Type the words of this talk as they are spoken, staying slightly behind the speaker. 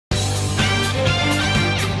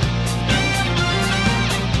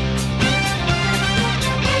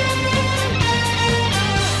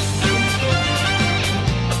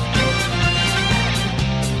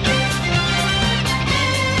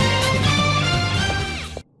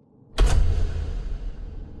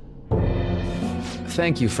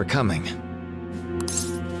thank you for coming.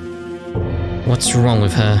 What's wrong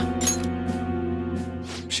with her?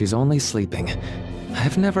 She's only sleeping.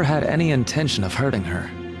 I've never had any intention of hurting her.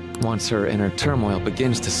 Once her inner turmoil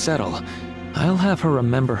begins to settle, I'll have her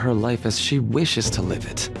remember her life as she wishes to live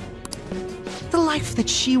it. The life that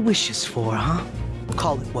she wishes for, huh?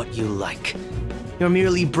 Call it what you like. You're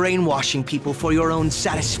merely brainwashing people for your own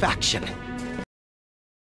satisfaction.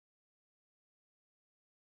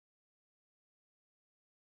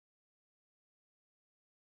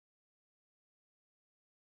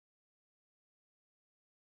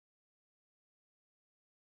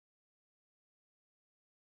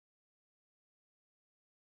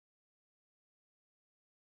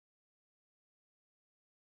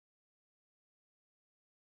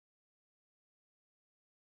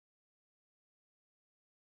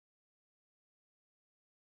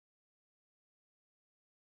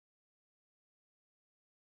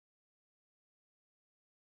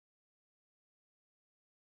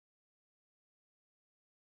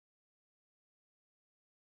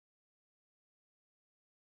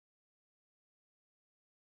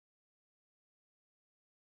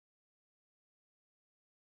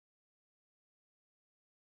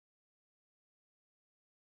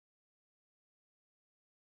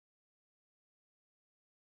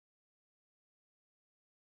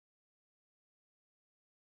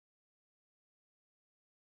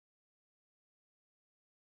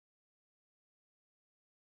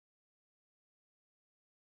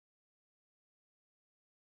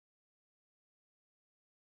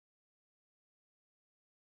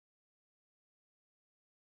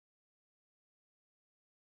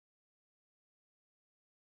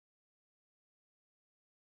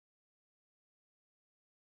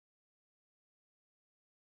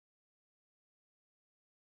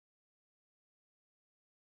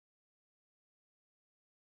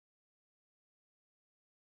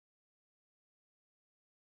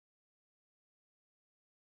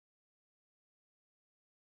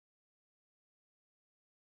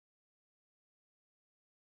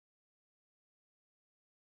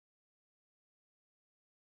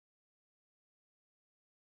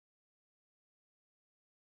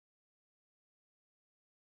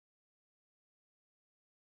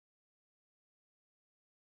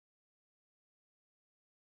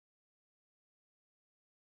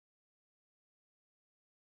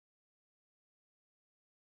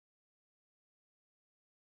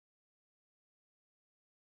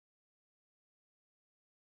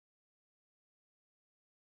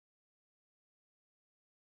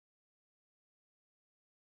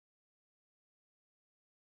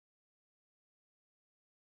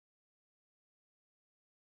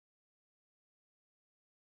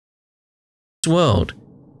 World,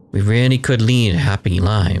 we really could lead happy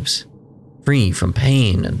lives, free from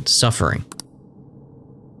pain and suffering.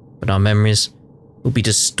 But our memories will be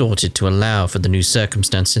distorted to allow for the new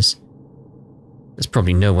circumstances. There's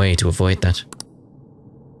probably no way to avoid that.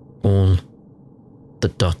 All the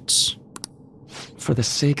dots. For the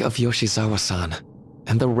sake of Yoshizawa-san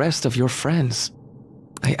and the rest of your friends,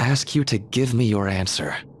 I ask you to give me your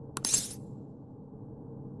answer.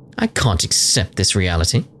 I can't accept this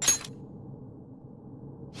reality.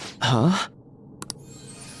 Huh?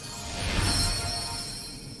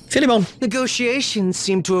 Philemon! Negotiations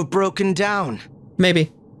seem to have broken down.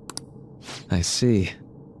 Maybe. I see.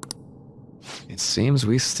 It seems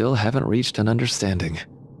we still haven't reached an understanding.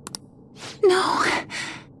 No.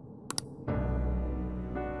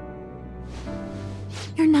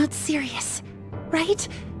 You're not serious, right?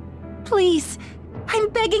 Please. I'm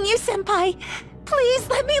begging you, Senpai. Please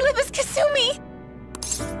let me live as Kasumi.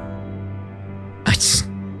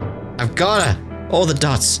 I've got her! All the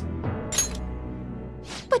dots.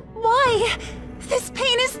 But why? This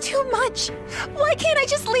pain is too much. Why can't I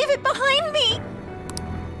just leave it behind me?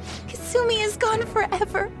 Kasumi is gone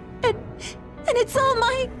forever. And it's all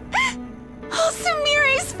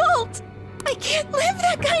Sumire's fault. I can't live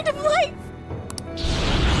that kind of life.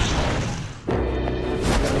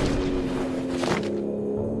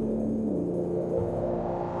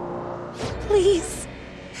 Please,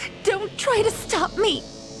 don't try to stop me.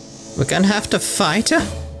 We're gonna have to fight her?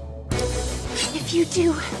 If you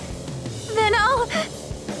do, then I'll...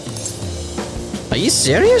 Are you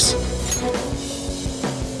serious?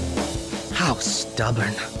 How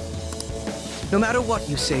stubborn. No matter what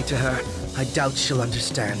you say to her, I doubt she'll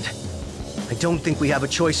understand. I don't think we have a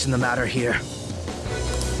choice in the matter here.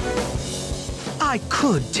 I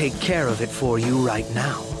could take care of it for you right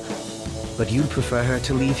now, but you'd prefer her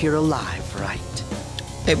to leave here alive, right?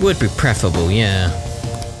 It would be preferable, yeah.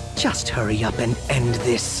 Just hurry up and end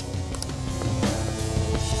this.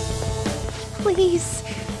 Please,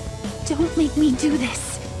 don't make me do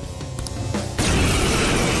this.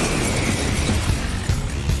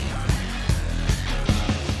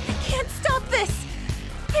 I can't stop this!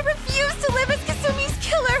 I refuse to live as Kasumi's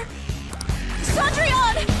killer!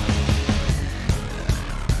 Cendrillon!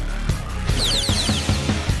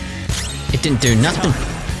 It didn't do nothing.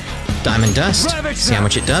 Diamond dust. See how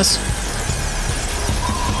much it does?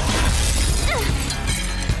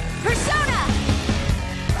 Persona!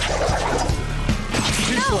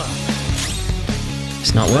 No!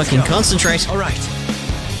 It's not working. Concentrate. All right.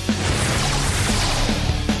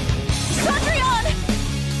 Cendrillon!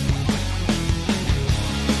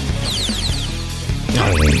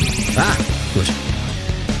 Oh. Ah, good.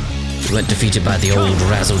 We weren't defeated by the old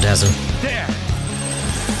razzle-dazzle. There.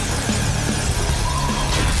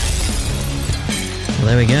 Well,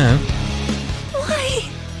 there we go. Why?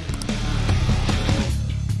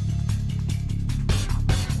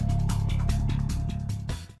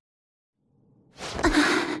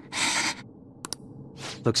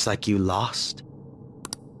 Looks like you lost.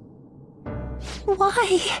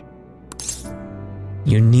 Why?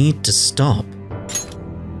 You need to stop.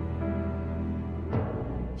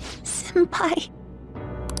 Senpai.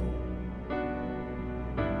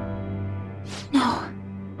 No.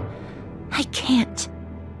 I can't.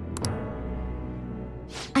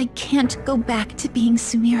 I can't go back to being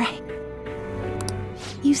Sumire.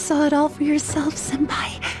 You saw it all for yourself,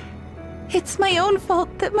 Senpai. It's my own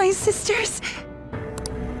fault that my sisters...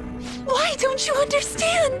 Why don't you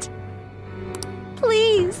understand?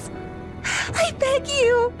 Please. I beg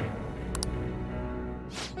you.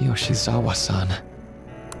 Yoshizawa-san.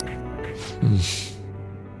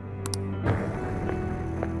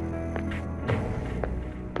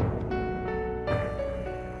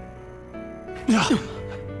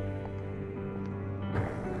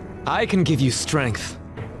 I can give you strength,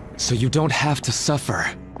 so you don't have to suffer.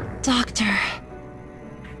 Doctor.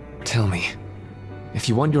 Tell me, if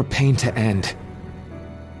you want your pain to end,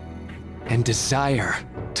 and desire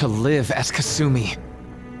to live as Kasumi,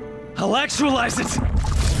 I'll actualize it!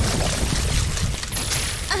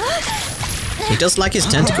 He does like his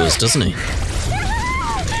tentacles, doesn't he?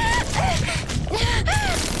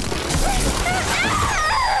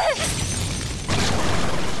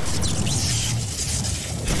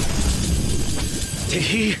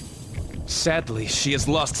 Tehi? Sadly, she has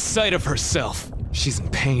lost sight of herself. She's in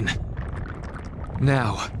pain.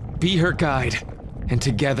 Now, be her guide, and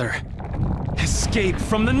together, escape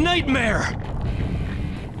from the nightmare!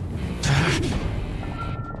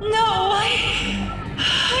 No, I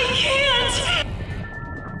can't!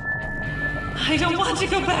 I don't want to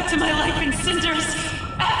go back to my life in cinders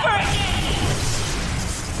ever again!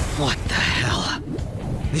 What the hell?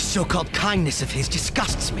 This so-called kindness of his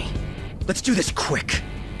disgusts me. Let's do this quick.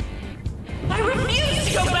 I refuse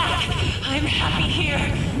to go back! I'm happy here!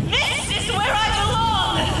 This is where I belong!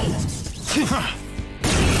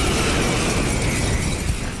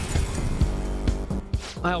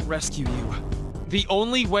 I'll rescue you. The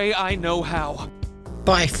only way I know how.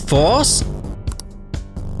 By force?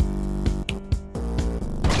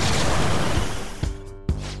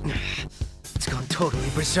 It's gone totally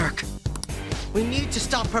berserk. We need to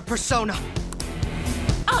stop her persona.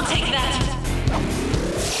 I'll take that!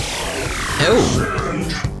 Oh.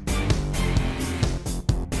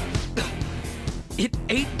 It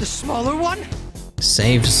ate the smaller one?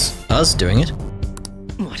 Saves us doing it.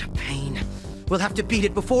 What a pain. We'll have to beat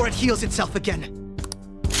it before it heals itself again.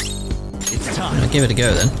 It's time. I'll give it a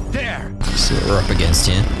go then. There! See what we're up against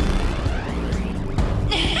here.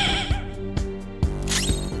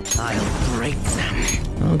 I'll break them.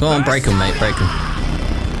 Oh, go on, break them, mate, break them.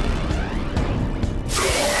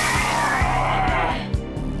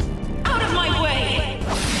 Out of my way!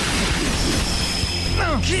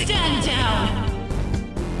 Stand down!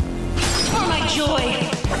 For my joy!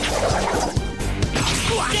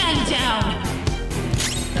 Stand down!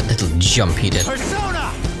 That little jump he did.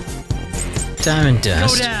 Persona! Diamond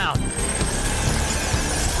dust. Go down!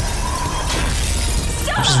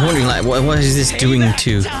 I'm just wondering, like, what is this doing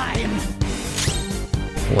to...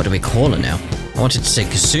 What do we call her now? I wanted to say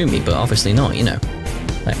Kasumi, but obviously not, you know.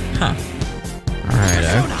 Like, huh.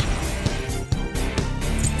 Alrighto.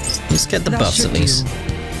 Let's get the buffs at least.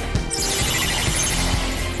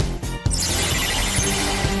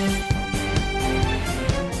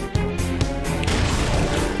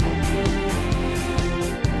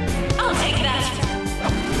 I'll take that!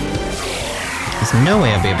 There's no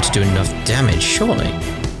way I'll be able to do enough damage, surely.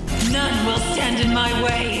 None will stand in my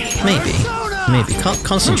way! Maybe. Maybe. Can't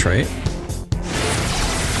concentrate.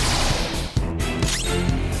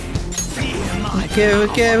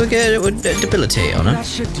 We'll debilitate on her. That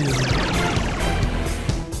should do.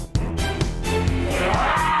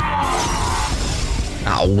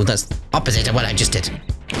 Oh, that's opposite of what I just did.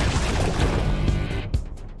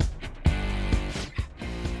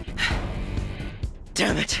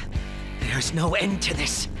 Damn it. There's no end to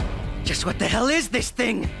this. Just what the hell is this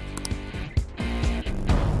thing?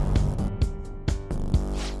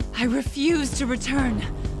 I refuse to return.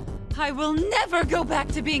 I will never go back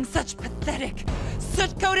to being such pathetic,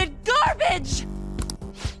 soot-coated garbage!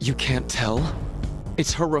 You can't tell?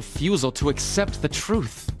 It's her refusal to accept the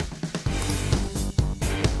truth.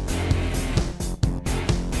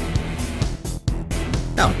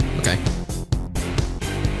 Oh, okay.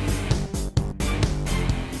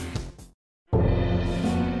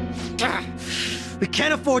 We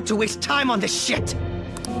can't afford to waste time on this shit.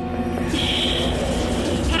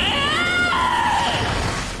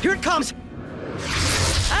 Here it comes.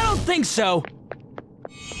 I don't think so.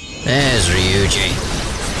 There's Ryuji.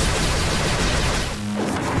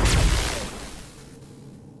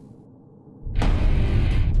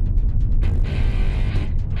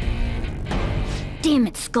 Damn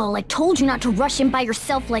it, Skull. I told you not to rush in by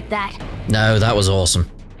yourself like that. No, that was awesome.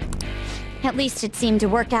 At least it seemed to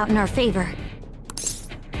work out in our favor.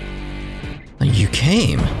 You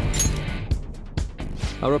came?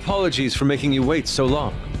 Our apologies for making you wait so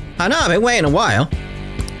long. I know, I've been waiting a while.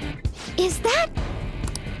 Is that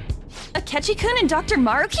Akechi-kun and Dr.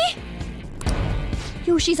 Maruki?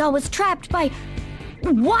 Yoshizawa was trapped by...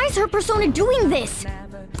 Why is her persona doing this?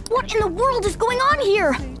 What in the world is going on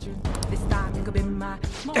here?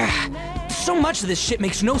 So much of this shit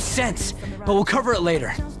makes no sense, but we'll cover it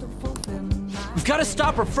later. We've got to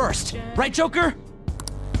stop her first, right, Joker?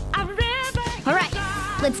 All right,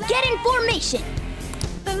 let's get in formation.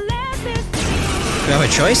 Do I have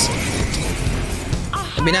a choice?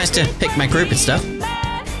 It'd be nice to pick my group and stuff.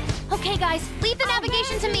 Okay, guys, leave the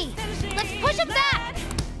navigation to me. Let's push it back.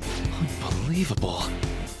 Unbelievable.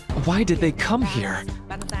 Why did they come here?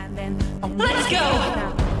 Let's go!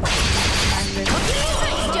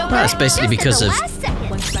 Well, it's basically because of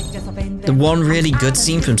the one really good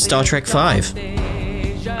scene from Star Trek V.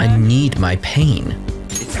 I need my pain.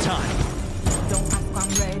 It's time.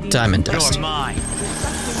 Diamond dust. You're mine.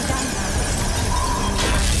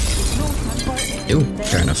 Ooh,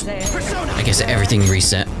 fair enough. I guess everything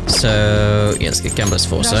reset. So, yeah, let's get Gambler's That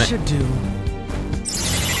Foresight. should do.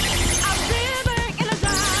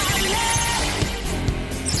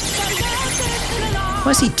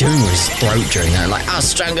 What is he doing with his throat during that? Like, I'll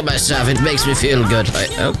strangle myself, it makes me feel good.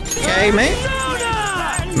 Like, okay, mate.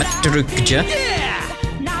 Matarukja.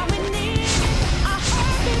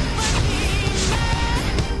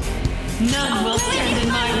 None will stand in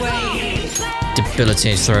my way.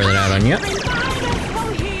 Debilitate, throw that out on you.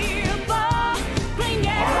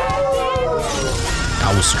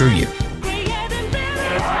 I will screw you.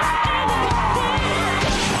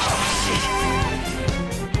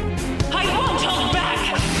 I won't hold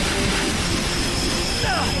back.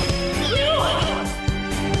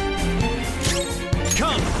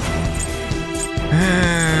 Come.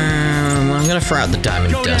 Well, I'm gonna throw out the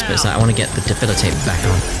diamond Go dust, but it's now. like, I want to get the debilitate back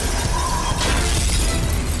on.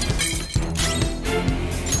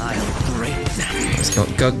 I'll break them. Let's go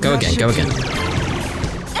again, go again.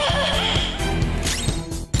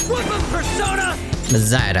 Weapon persona.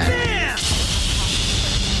 Mazaira. Yeah.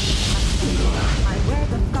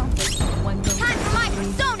 Time for my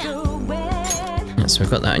persona. Yeah, so we've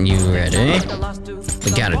got that on you ready.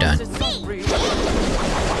 We got it done. That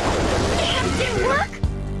didn't work.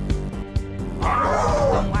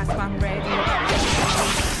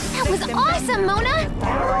 That was awesome, Mona.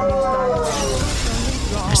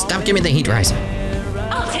 Stop giving me the heat riser.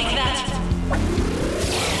 I'll take that.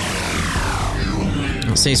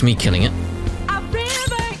 It saves me killing it.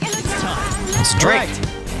 It's Drake.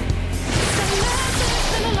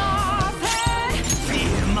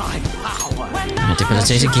 Feel my power. I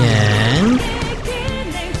debilitate again.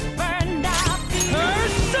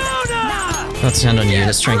 Let's hand on you.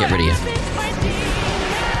 Let's try and get rid of you.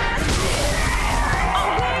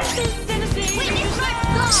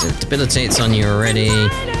 So debilitates on you already.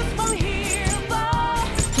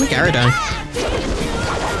 We got her done.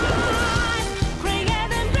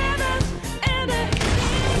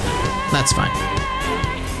 That's fine.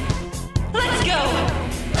 Let's go.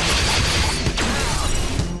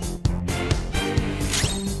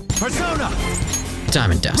 Persona.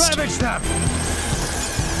 Diamond dust. Ravage them.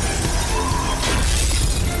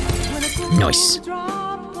 Nice.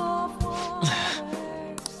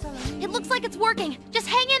 It looks like it's working. Just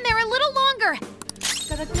hang in there a little longer.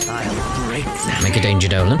 I'll break them. Make a danger,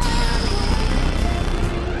 Dolan.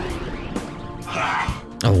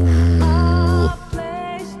 Oh.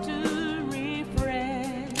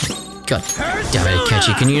 God damn it,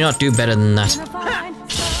 Akechi, can you not do better than that?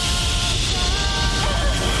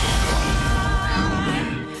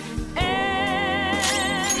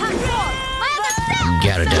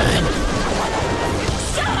 Gotta die.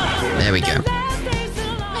 There we go. I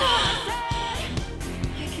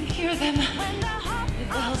can hear them. The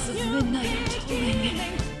bells of midnight tolling.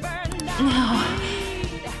 Now,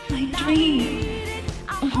 my dream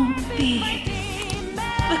won't be.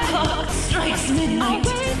 The clock strikes midnight.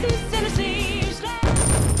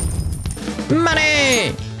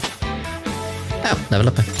 Money! Oh, level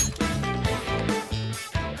up.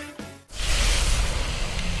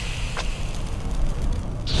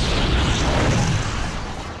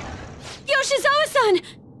 Yoshizawa-san!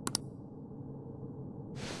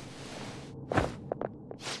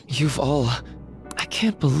 You've all... I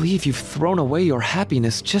can't believe you've thrown away your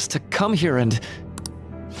happiness just to come here and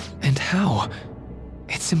how?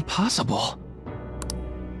 It's impossible.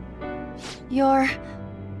 You're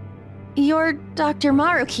Dr.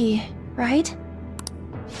 Maruki, right?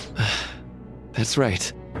 That's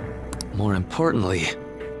right. More importantly,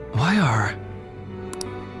 why are...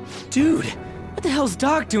 Dude, what the hell's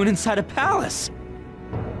Doc doing inside a palace?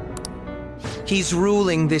 He's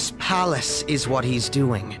ruling this palace is what he's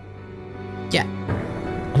doing. Yeah.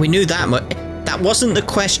 We knew that much. That wasn't the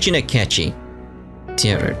question, Akechi.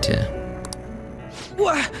 Dear.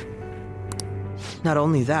 What? Not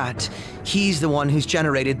only that, he's the one who's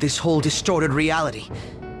generated this whole distorted reality.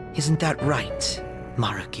 Isn't that right,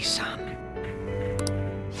 Maruki-san?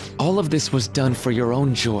 All of this was done for your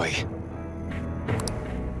own joy.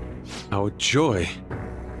 Our joy?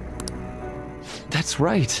 That's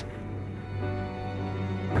right.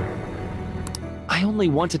 I only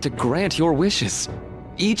wanted to grant your wishes.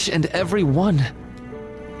 Each and every one.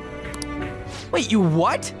 Wait, you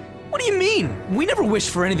what? What do you mean? We never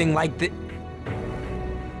wished for anything like that.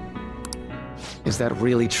 Is that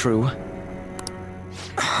really true?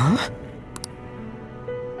 Huh?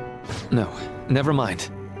 No, never mind.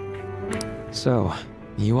 So,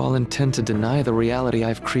 you all intend to deny the reality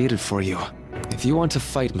I've created for you. If you want to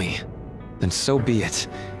fight me, then so be it.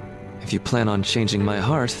 If you plan on changing my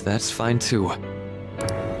heart, that's fine too.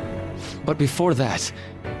 But before that,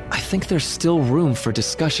 I think there's still room for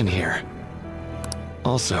discussion here.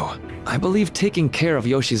 Also, I believe taking care of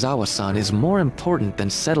Yoshizawa-san is more important than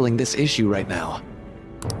settling this issue right now.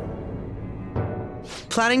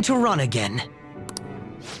 Planning to run again?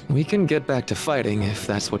 We can get back to fighting if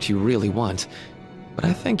that's what you really want, but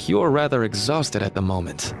I think you're rather exhausted at the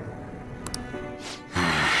moment.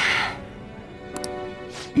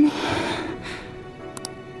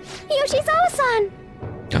 Yoshizawa-san!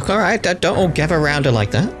 Alright, don't all gather around her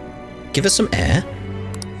like that. Give her some air.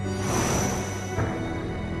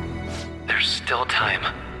 There's still time.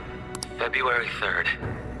 February 3rd.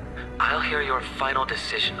 I'll hear your final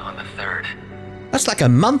decision on the 3rd. That's like a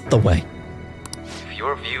month away. If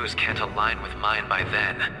your views can't align with mine by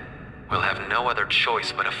then, we'll have no other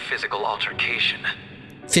choice but a physical altercation.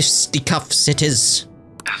 Fisticuffs it is.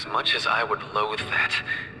 As much as I would loathe that,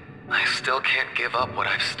 I still can't give up what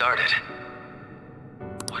I've started.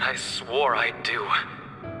 What I swore I'd do.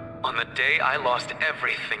 On the day I lost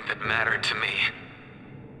everything that mattered to me.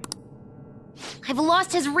 I've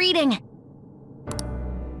lost his reading.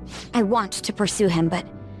 I want to pursue him, but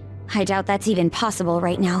I doubt that's even possible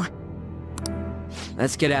right now.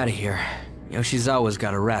 Let's get out of here. Yoshizawa's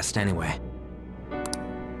gotta rest anyway.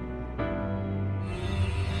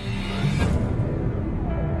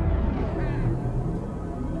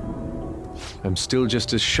 I'm still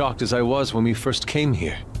just as shocked as I was when we first came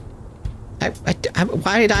here.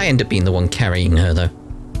 Why did I end up being the one carrying her, though?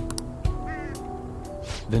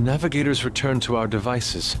 The navigators returned to our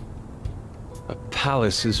devices. A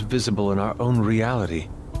palace is visible in our own reality.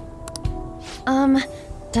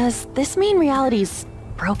 Does this mean reality's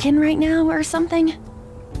broken right now or something?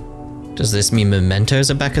 Does this mean mementos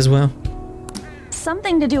are back as well?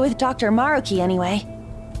 Something to do with Dr. Maruki, anyway.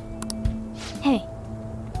 Hey,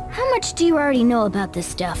 how much do you already know about this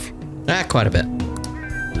stuff? Quite a bit.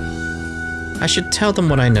 I should tell them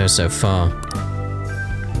what I know so far.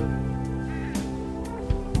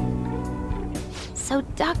 So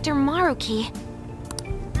Dr. Maruki...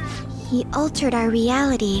 he altered our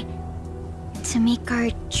reality to make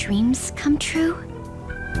our dreams come true?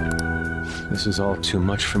 This is all too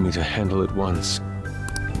much for me to handle at once.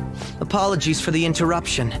 Apologies for the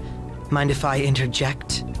interruption. Mind if I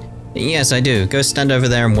interject? Yes, I do. Go stand over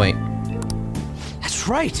there and wait. That's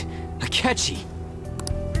right! Akechi!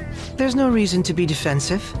 There's no reason to be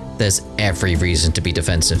defensive. There's every reason to be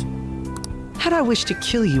defensive. Had I wished to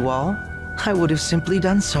kill you all, I would have simply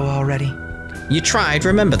done so already. You tried,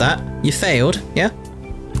 remember that? You failed, yeah?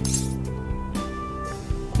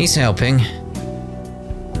 He's helping.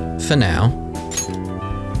 For now.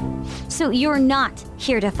 So you're not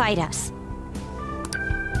here to fight us?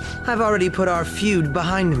 I've already put our feud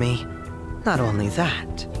behind me. Not only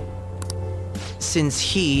that. Since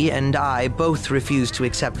he and I both refuse to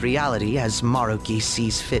accept reality as Maruki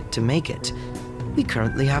sees fit to make it, we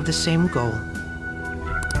currently have the same goal.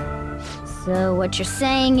 So what you're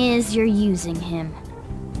saying is you're using him.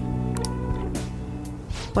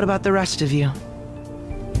 What about the rest of you?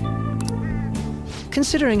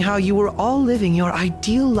 Considering how you were all living your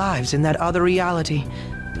ideal lives in that other reality,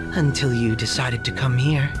 until you decided to come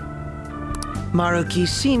here. Maruki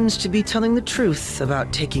seems to be telling the truth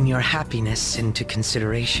about taking your happiness into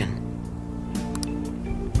consideration.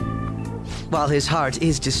 While his heart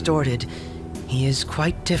is distorted, he is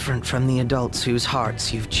quite different from the adults whose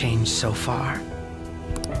hearts you've changed so far.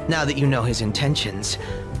 Now that you know his intentions,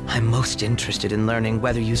 I'm most interested in learning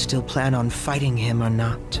whether you still plan on fighting him or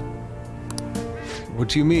not. What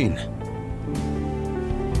do you mean?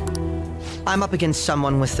 I'm up against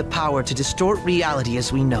someone with the power to distort reality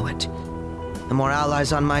as we know it. The more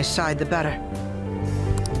allies on my side, the better.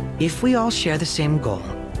 If we all share the same goal,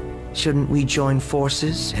 shouldn't we join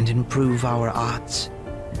forces and improve our odds?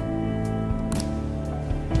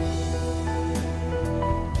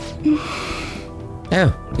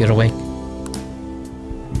 Oh, you're awake.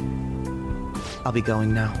 I'll be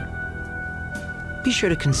going now. Be sure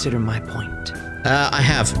to consider my point. I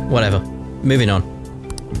have. Whatever. Moving on.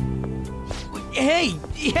 Hey!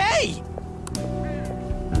 Hey!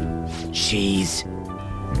 Jeez.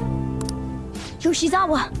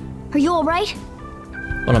 Yoshizawa, are you alright?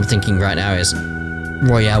 What I'm thinking right now is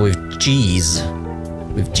Royale with G's.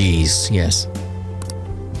 With G's, yes.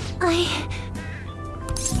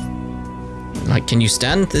 Like, can you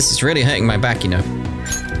stand? This is really hurting my back, you know.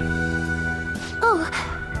 Oh,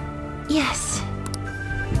 yes.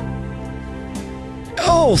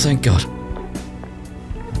 Oh, thank God.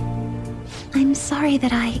 I'm sorry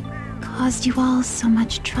that I caused you all so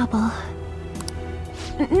much trouble.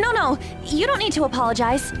 No, you don't need to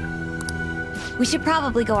apologize. We should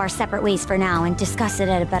probably go our separate ways for now and discuss it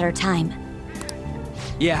at a better time.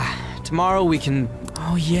 Yeah, tomorrow we can...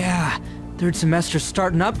 Oh yeah, third semester's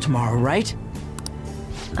starting up tomorrow, right?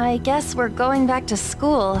 I guess we're going back to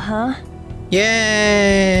school, huh?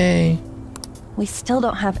 Yay! We still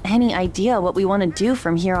don't have any idea what we want to do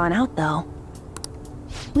from here on out, though.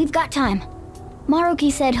 We've got time. Maruki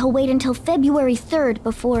said he'll wait until February 3rd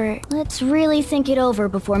before... Let's really think it over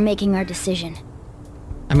before making our decision.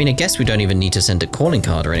 I mean, I guess we don't even need to send a calling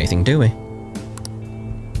card or anything, do we?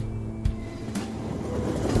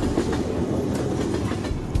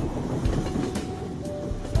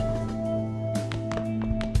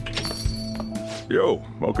 Yo,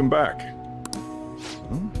 welcome back.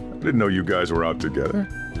 I didn't know you guys were out together.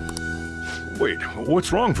 Wait,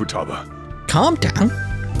 what's wrong, Futaba? Calm down.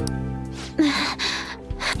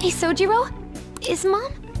 Hey, Sojiro? Is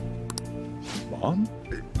Mom? Mom?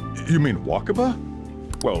 You mean Wakaba?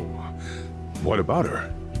 Well, what about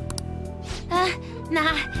her?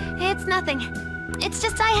 Nah, it's nothing. It's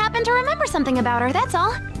just I happen to remember something about her, that's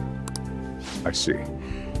all. I see.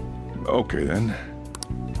 Okay, then.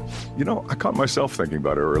 You know, I caught myself thinking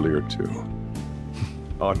about her earlier, too.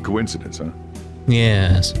 Odd coincidence, huh?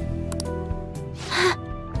 Yes.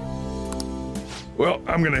 Well,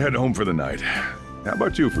 I'm gonna head home for the night. How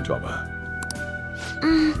about you, Futaba?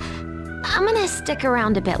 I'm gonna stick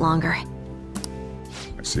around a bit longer.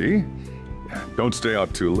 I see. Don't stay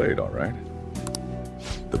out too late, all right?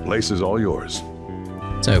 The place is all yours.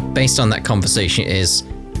 So, based on that conversation, is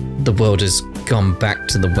the world has gone back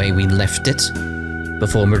to the way we left it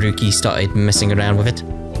before Maruki started messing around with it?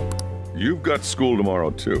 You've got school tomorrow,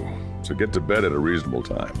 too, so get to bed at a reasonable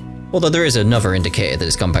time. Although there is another indicator that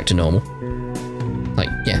it's gone back to normal. Like,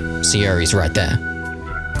 yeah, Sayori's right there.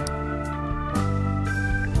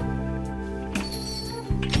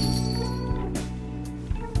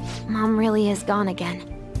 Mom really is gone again.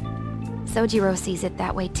 Sojiro sees it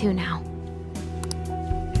that way too now.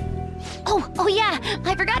 Oh yeah!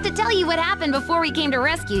 I forgot to tell you what happened before we came to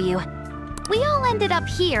rescue you. We all ended up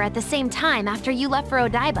here at the same time after you left for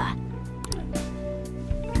Odaiba.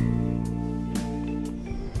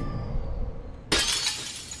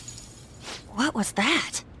 What was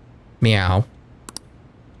that? Meow.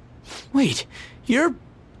 Wait, you're...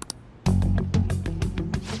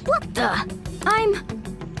 What the?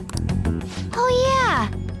 Oh yeah!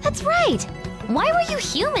 That's right! Why were you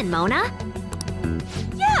human, Mona?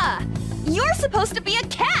 Yeah! You're supposed to be a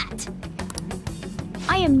cat!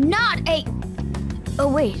 I am not a...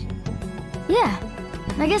 Oh, wait. Yeah,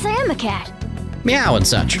 I guess I am a cat. Meow and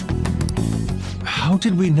such. How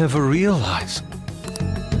did we never realize?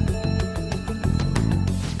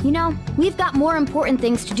 You know, we've got more important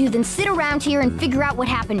things to do than sit around here and figure out what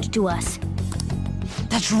happened to us.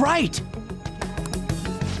 That's right!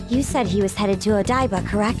 You said he was headed to Odaiba,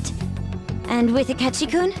 correct? And with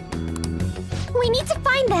Akechi-kun? We need to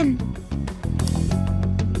find them!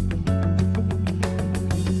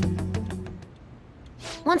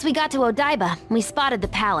 Once we got to Odaiba, we spotted the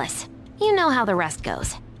palace. You know how the rest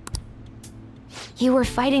goes. You were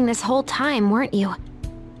fighting this whole time, weren't you?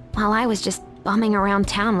 While I was just bumming around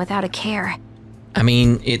town without a care. I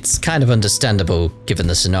mean, it's kind of understandable given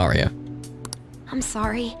the scenario. I'm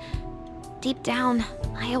sorry. Deep down,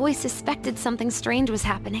 I always suspected something strange was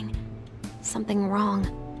happening. Something wrong.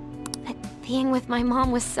 But being with my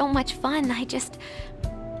mom was so much fun,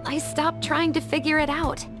 I stopped trying to figure it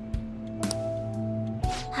out.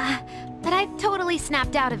 But I totally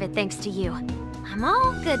snapped out of it thanks to you. I'm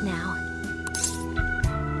all good now.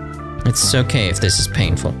 It's okay if this is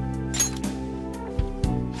painful.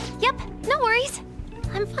 Yep, no worries.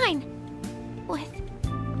 I'm fine. With...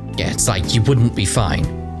 Yeah, it's like you wouldn't be fine.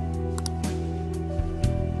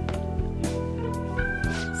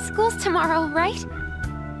 School's tomorrow, right?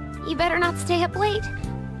 You better not stay up late.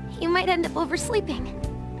 You might end up oversleeping.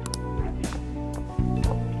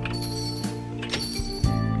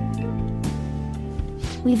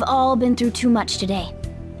 We've all been through too much today.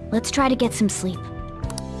 Let's try to get some sleep.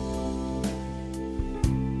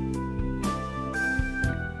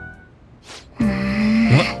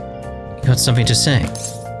 What? You got something to say?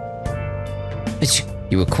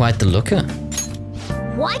 You were quite the looker.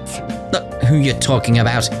 What? Who you're talking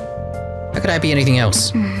about? How could I be anything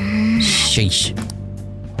else? Sheesh.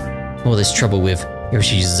 All this trouble with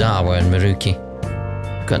Yoshizawa and Maruki.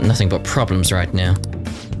 Got nothing but problems right now.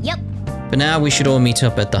 Yep. But now we should all meet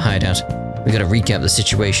up at the hideout. We gotta recap the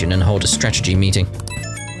situation and hold a strategy meeting.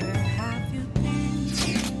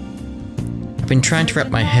 I've been trying to wrap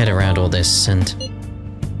my head around all this and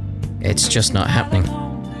it's just not happening.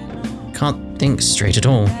 Can't think straight at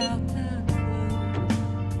all.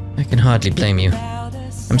 I can hardly blame you.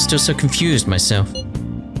 I'm still so confused myself.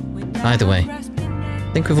 Either way,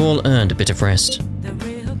 I think we've all earned a bit of rest.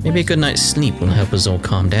 Maybe a good night's sleep will help us all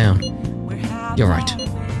calm down. You're right.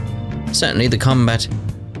 Certainly the combat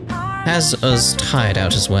has us tired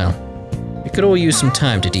out as well. We could all use some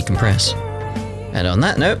time to decompress. And on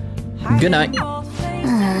that note, good night.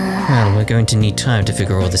 Well, we're going to need time to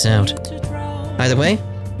figure all this out. Either way,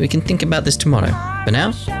 we can think about this tomorrow. For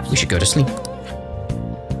now, we should go to sleep.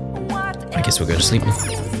 I guess we'll go to sleep now.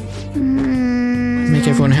 Make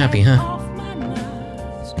everyone happy, huh?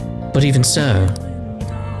 But even so...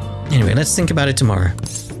 Anyway, let's think about it tomorrow.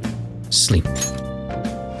 Sleep.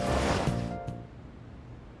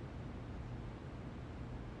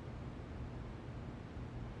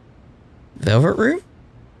 Velvet room?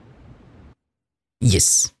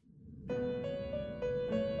 Yes.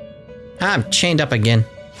 I'm chained up again.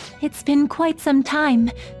 It's been quite some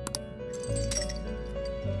time.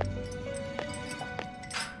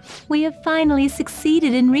 We have finally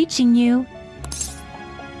succeeded in reaching you.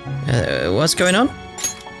 What's going on?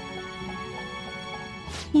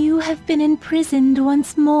 You have been imprisoned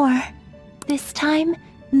once more. This time,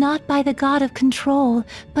 not by the god of control,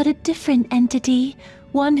 but a different entity,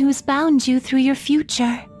 one who's bound you through your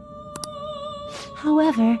future.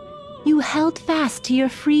 However, you held fast to your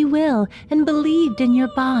free will and believed in your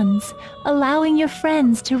bonds, allowing your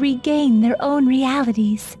friends to regain their own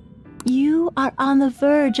realities. You are on the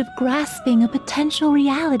verge of grasping a potential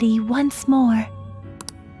reality once more.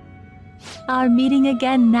 Our meeting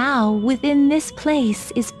again now within this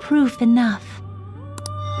place is proof enough.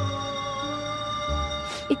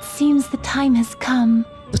 It seems the time has come.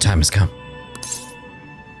 The time has come.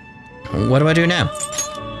 What do I do now?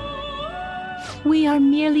 We are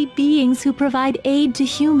merely beings who provide aid to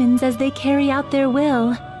humans as they carry out their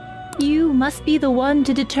will. You must be the one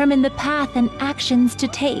to determine the path and actions to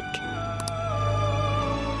take.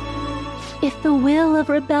 If the will of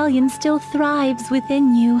rebellion still thrives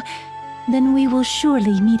within you, then we will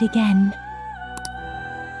surely meet again.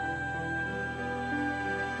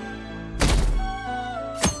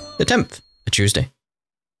 The 10th, a Tuesday.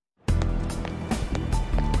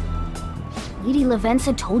 Lady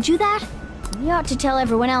Lavenza told you that? You ought to tell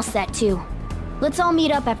everyone else that too. Let's all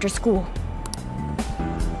meet up after school.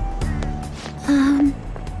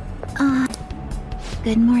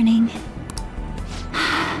 Good morning.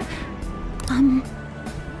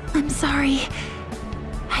 I'm sorry.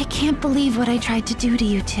 I can't believe what I tried to do to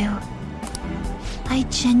you two. I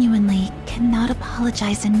genuinely cannot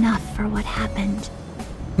apologize enough for what happened.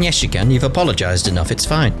 Yes, you can. You've apologized enough. It's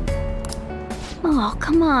fine. Oh,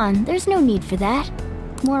 come on. There's no need for that.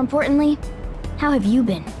 More importantly, how have you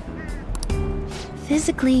been?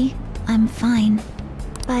 Physically, I'm fine.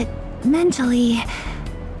 But mentally,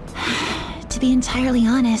 to be entirely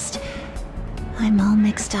honest, I'm all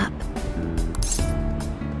mixed up.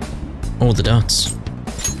 All the dots.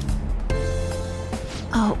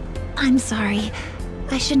 Oh, I'm sorry.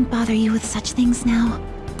 I shouldn't bother you with such things now.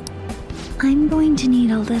 I'm going to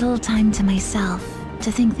need a little time to myself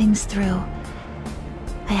to think things through.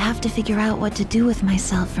 I have to figure out what to do with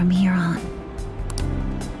myself from here on.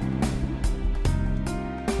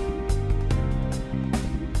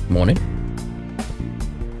 Morning.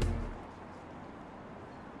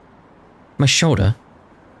 My shoulder?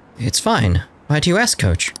 It's fine. Why do you ask,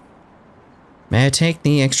 Coach? May I take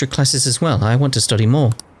the extra classes as well? I want to study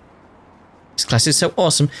more. This class is so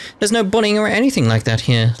awesome. There's no bullying or anything like that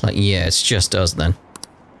here. Like, yeah, it's just us then.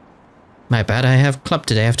 My bad, I have club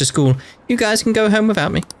today after school. You guys can go home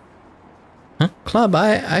without me. Huh? Club?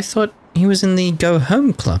 I thought he was in the go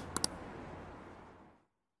home club.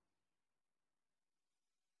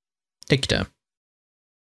 Take your time.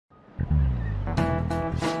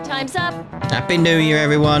 Time's up. Happy New Year,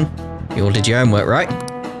 everyone. You all did your homework, right?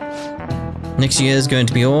 Next year is going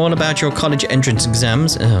to be all about your college entrance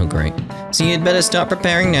exams. Oh, great. So you'd better start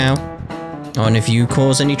preparing now. Oh, and if you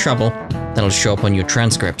cause any trouble, that'll show up on your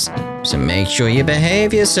transcripts. So make sure you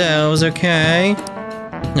behave yourselves, okay?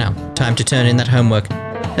 Now, time to turn in that homework.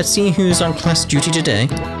 Let's see who's on class duty today.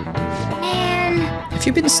 Man. Have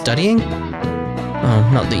you been studying? Oh,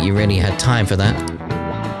 not that you really had time for that.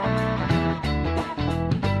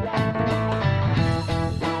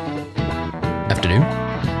 Afternoon.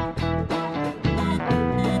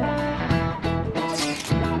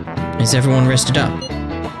 Is everyone rested up?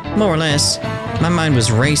 More or less. My mind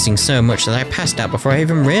was racing so much that I passed out before I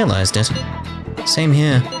even realized it. Same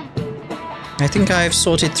here. I think I've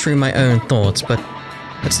sorted through my own thoughts, but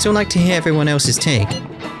I'd still like to hear everyone else's take.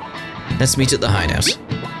 Let's meet at the hideout.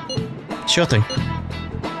 Sure thing.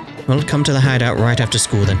 We'll come to the hideout right after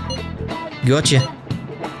school then. Gotcha.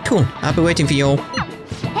 Cool, I'll be waiting for you all.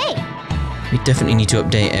 Hey! We definitely need to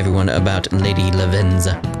update everyone about Lady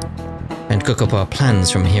Lavenza. And cook up our plans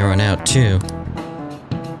from here on out too.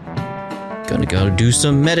 Gonna go do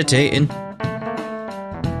some meditating.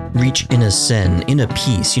 Reach inner zen, inner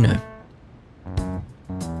peace, you know.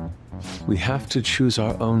 We have to choose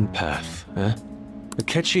our own path, eh?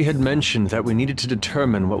 Akechi had mentioned that we needed to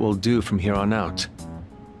determine what we'll do from here on out.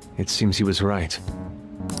 It seems he was right.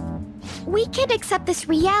 We could accept this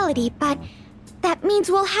reality, but that means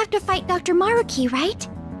we'll have to fight Dr. Maruki, right?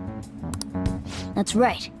 That's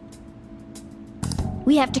right.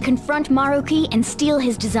 We have to confront Maruki and steal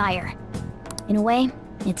his desire. In a way,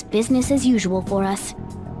 it's business as usual for us.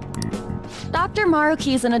 Dr.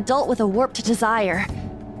 Maruki is an adult with a warped desire,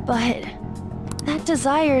 but that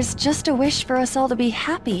desire's just a wish for us all to be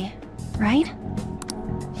happy, right?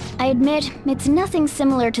 I admit, it's nothing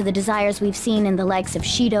similar to the desires we've seen in the likes of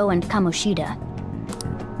Shido and Kamoshida.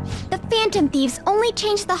 The Phantom Thieves only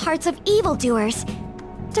change the hearts of evildoers.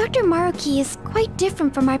 Dr. Maruki is quite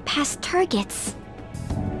different from our past targets.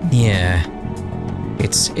 Yeah.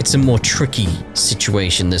 It's a more tricky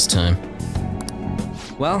situation this time.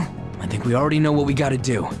 Well, I think we already know what we gotta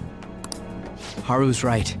do. Haru's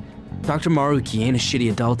right. Dr. Maruki ain't a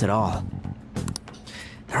shitty adult at all.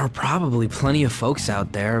 There are probably plenty of folks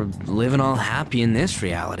out there living all happy in this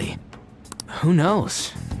reality. Who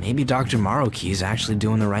knows? Maybe Dr. Maruki is actually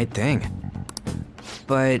doing the right thing.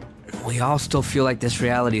 But we all still feel like this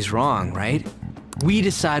reality's wrong, right? We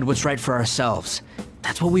decide what's right for ourselves.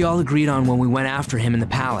 That's what we all agreed on when we went after him in the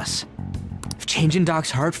palace. If changing Doc's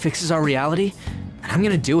heart fixes our reality, then I'm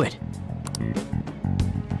gonna do it.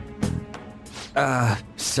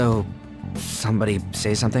 So somebody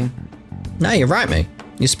say something? No, you're right, mate.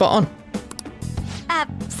 You're spot on.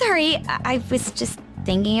 Sorry, I was just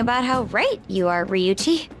thinking about how right you are,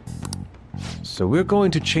 Ryuichi. So we're going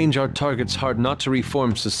to change our target's heart not to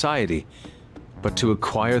reform society, but to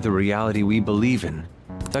acquire the reality we believe in.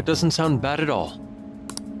 That doesn't sound bad at all.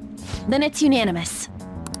 Then it's unanimous.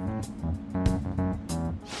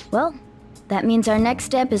 Well, that means our next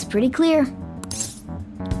step is pretty clear.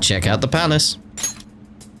 Check out the palace.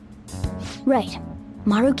 Right.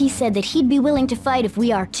 Maruki said that he'd be willing to fight if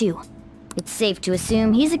we are too. It's safe to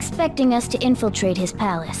assume he's expecting us to infiltrate his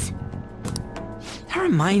palace. That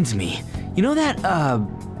reminds me, you know that,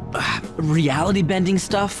 reality bending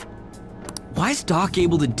stuff? Why is Doc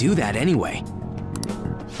able to do that anyway?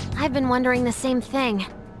 I've been wondering the same thing.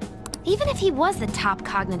 Even if he was the top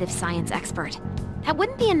cognitive science expert, that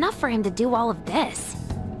wouldn't be enough for him to do all of this.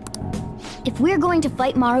 If we're going to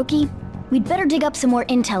fight Maruki, we'd better dig up some more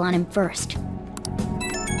intel on him first.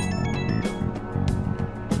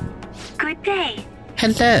 Good day.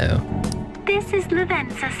 Hello. This is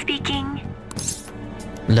Lavenza speaking.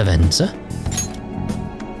 Lavenza?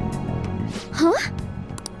 Huh?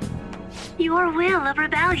 Your will of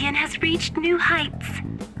rebellion has reached new heights.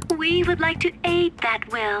 We would like to aid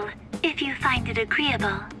that will, if you find it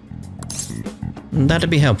agreeable. That'd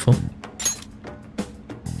be helpful.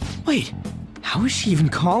 Wait, how is she even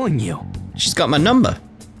calling you? She's got my number.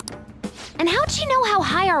 And how'd she know how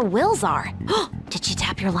high our wills are? Did she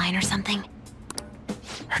tap your line or something?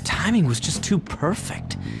 Her timing was just too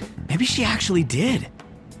perfect. Maybe she actually did.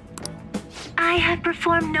 I have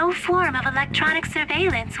performed no form of electronic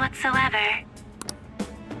surveillance whatsoever.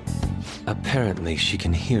 Apparently, she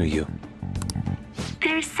can hear you.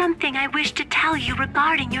 There's something I wish to tell you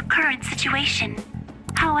regarding your current situation.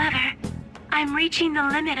 However, I'm reaching the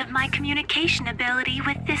limit of my communication ability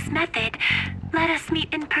with this method. Let us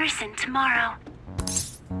meet in person tomorrow.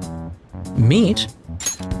 Meet?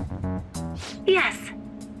 Yes.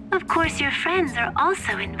 Of course, your friends are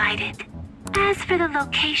also invited. As for the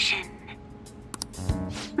location,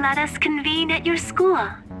 let us convene at your school.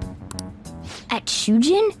 At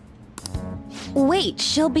Shujin? Wait,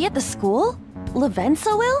 she'll be at the school?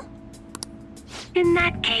 Lavenza will? In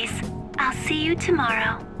that case, I'll see you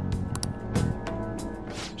tomorrow.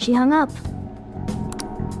 She hung up.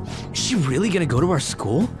 Is she really gonna go to our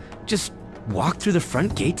school? Just walk through the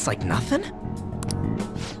front gates like nothing?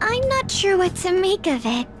 I'm not sure what to make of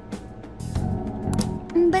it.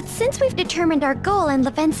 But since we've determined our goal and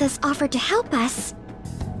Lavenza's offered to help us,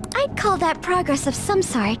 I'd call that progress of some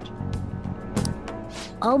sort.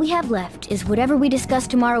 All we have left is whatever we discuss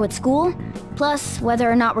tomorrow at school, plus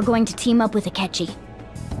whether or not we're going to team up with Akechi.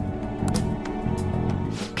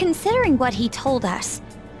 Considering what he told us,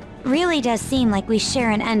 really does seem like we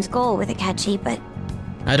share an end goal with Akechi, but...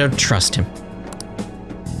 I don't trust him.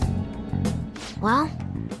 Well,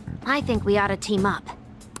 I think we ought to team up.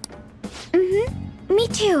 Me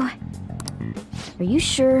too. Are you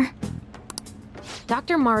sure?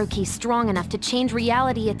 Dr. Maruki's strong enough to change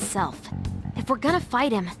reality itself. If we're gonna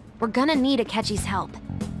fight him, we're gonna need Akechi's help.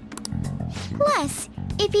 Plus,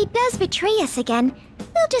 if he does betray us again,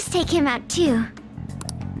 we'll just take him out too.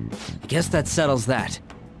 I guess that settles that.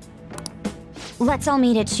 Let's all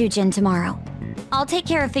meet at Shujin tomorrow. I'll take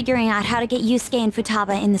care of figuring out how to get Yusuke and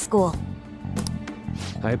Futaba in the school.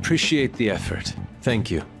 I appreciate the effort. Thank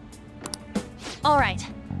you. All right,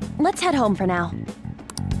 let's head home for now.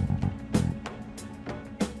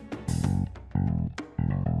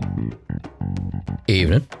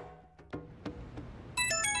 Evening.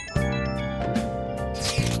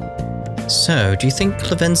 So, do you think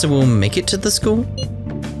Lavenza will make it to the school?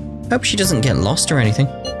 Hope she doesn't get lost or anything.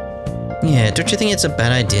 Yeah, don't you think it's a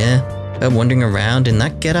bad idea, her wandering around in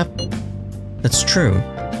that getup? That's true.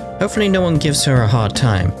 Hopefully no one gives her a hard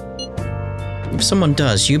time. If someone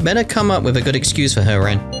does, you better come up with a good excuse for her,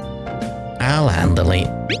 Ren. I'll handle it.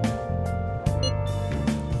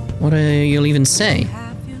 What you'll even say?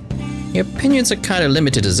 Your opinions are kind of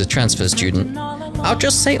limited as a transfer student. I'll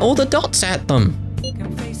just say all the dots at them.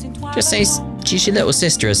 Just say she's your little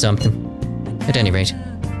sister or something. At any rate,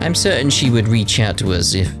 I'm certain she would reach out to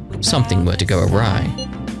us if something were to go awry.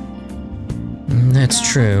 That's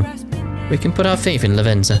true. We can put our faith in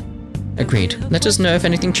Lavenza. Agreed. Let us know if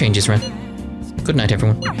anything changes, Ren. Good night,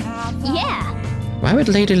 everyone. Yeah! Why would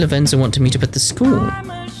Lady Lavenza want to meet up at the school?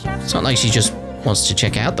 It's not like she just wants to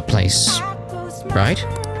check out the place, right?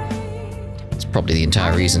 It's probably the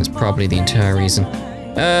entire reason.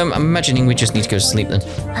 I'm imagining we just need to go to sleep then.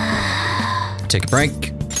 Take a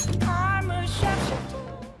break.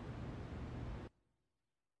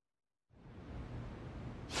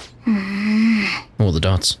 All the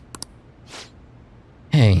dots.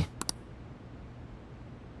 Hey.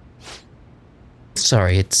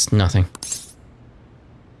 Sorry, it's nothing.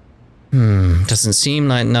 Doesn't seem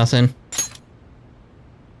like nothing.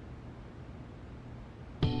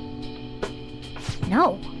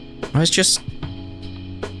 No. I was just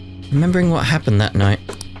remembering what happened that night.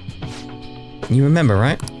 You remember,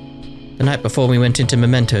 right? The night before we went into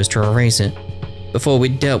Mementos to erase it. Before we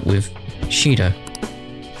dealt with Shido.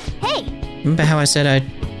 Hey! Remember how I said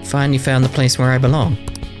I'd finally found the place where I belong?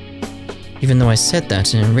 Even though I said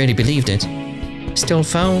that and really believed it, I still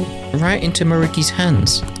fell right into Maruki's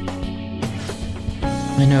hands.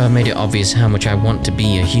 I know I made it obvious how much I want to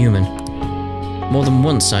be a human. More than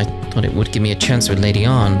once I thought it would give me a chance with Lady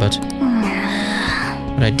Ann, but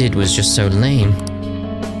what I did was just so lame.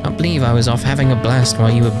 Can't believe I was off having a blast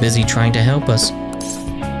while you were busy trying to help us.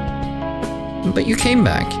 But you came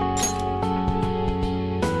back.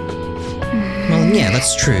 Well, yeah,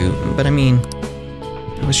 that's true, but I mean,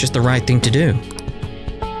 it was just the right thing to do.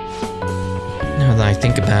 Now that I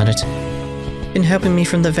think about it, you've been helping me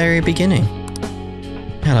from the very beginning.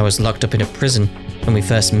 Hell, I was locked up in a prison when we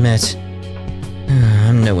first met.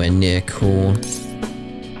 I'm nowhere near cool.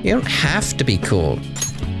 You don't have to be cool.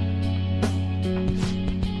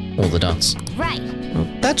 All the dots. Right. Well,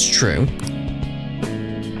 that's true.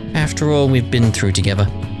 After all we've been through together,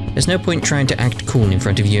 there's no point trying to act cool in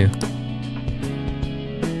front of you.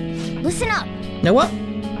 Listen up. Know what?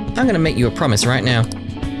 I'm gonna make you a promise right now.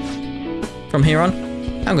 From here on,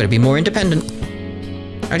 I'm gonna be more independent.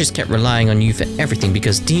 I just kept relying on you for everything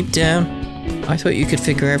because deep down, I thought you could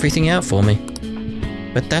figure everything out for me.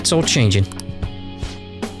 But that's all changing.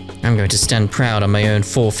 I'm going to stand proud on my own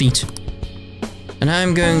 4 feet. And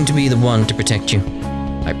I'm going to be the one to protect you.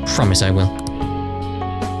 I promise I will.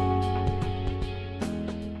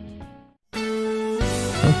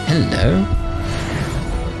 Oh, hello.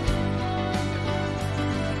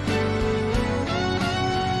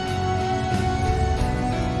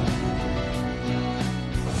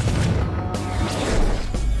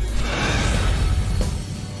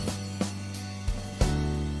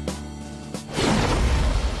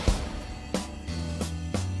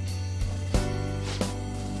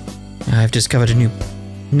 I've discovered a new...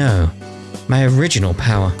 No. My original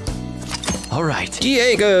power. Alright.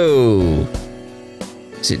 Diego!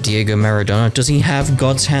 Is it Diego Maradona? Does he have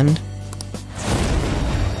God's hand?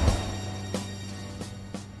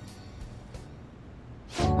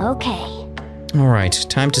 Okay. Alright,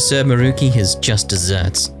 time to serve Maruki his just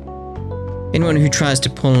desserts. Anyone who tries to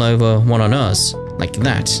pull over one on us, like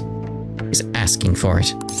that, is asking for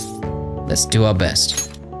it. Let's do our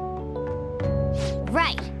best.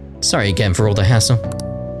 Right. Sorry again for all the hassle.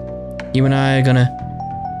 You and I are gonna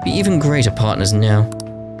be even greater partners now.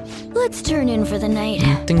 Let's turn in for the night.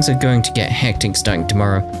 Things are going to get hectic starting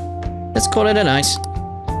tomorrow. Let's call it a night.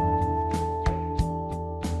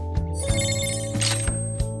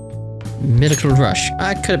 Medical rush.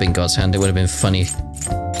 I could have been God's hand, it would have been funny.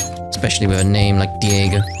 Especially with a name like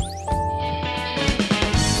Diego.